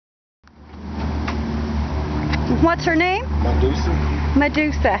What's her name? Medusa.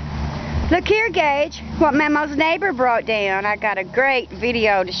 Medusa. Look here, Gage, what Memo's neighbor brought down. I got a great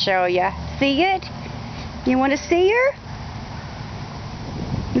video to show you. See it? You want to see her?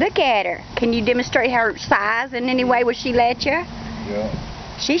 Look at her. Can you demonstrate her size in any way? Would she let you?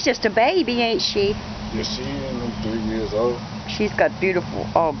 Yeah. She's just a baby, ain't she? Yeah, she ain't 3 years old. She's got beautiful,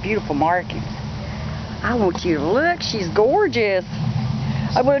 beautiful markings. I want you to look. She's gorgeous.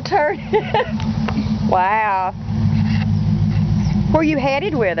 I'm going to turn. Wow. Where you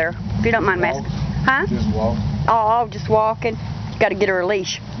headed with her? If you don't mind asking. Huh? Just walk. Oh, just walking. You got to get her a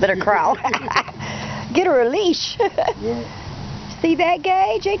leash. Let her crawl. Get her a leash. Yeah. See that,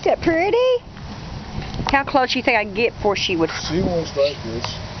 Gage? Ain't that pretty? How close you think I can get before she would? She won't strike this.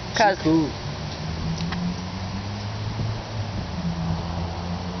 She's cool.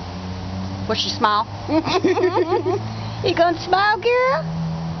 Will she smile? You gonna smile, girl?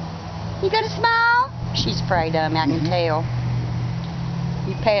 You gonna smile? She's afraid of me, I can tell.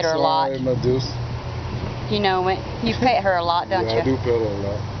 You pet her a lot. Medusa. You know it. You pet her a lot, don't you? Yeah, I do pet her a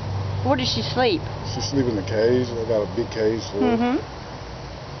lot. Where does she sleep? She sleeps in the cage. I got a big cage for her.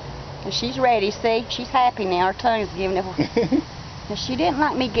 And she's ready, see? She's happy now. Her tongue's giving it. Now, she didn't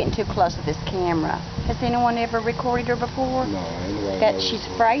like me getting too close with this camera. Has anyone ever recorded her before? No, anybody knows. She's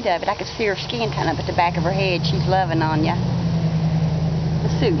afraid of it. I could see her skin kind of up at the back of her head. She's loving on you.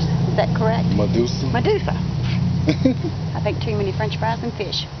 Masseuse, is that correct? Medusa. Medusa. I think too many French fries and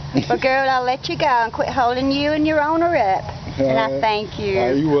fish. Well, girl, I'll let you go and quit holding you and your owner up. And I thank you.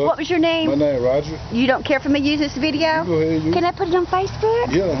 You welcome. What was your name? My name is Roger. You don't care for me to use this video? You go ahead, use. Can I put it on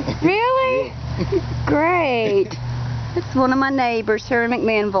Facebook? Yeah. Really? Yeah. Great. It's one of my neighbors here in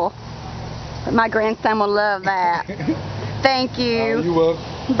Mcminnville. But my grandson will love that. Thank you. You're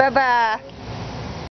welcome. Bye-bye.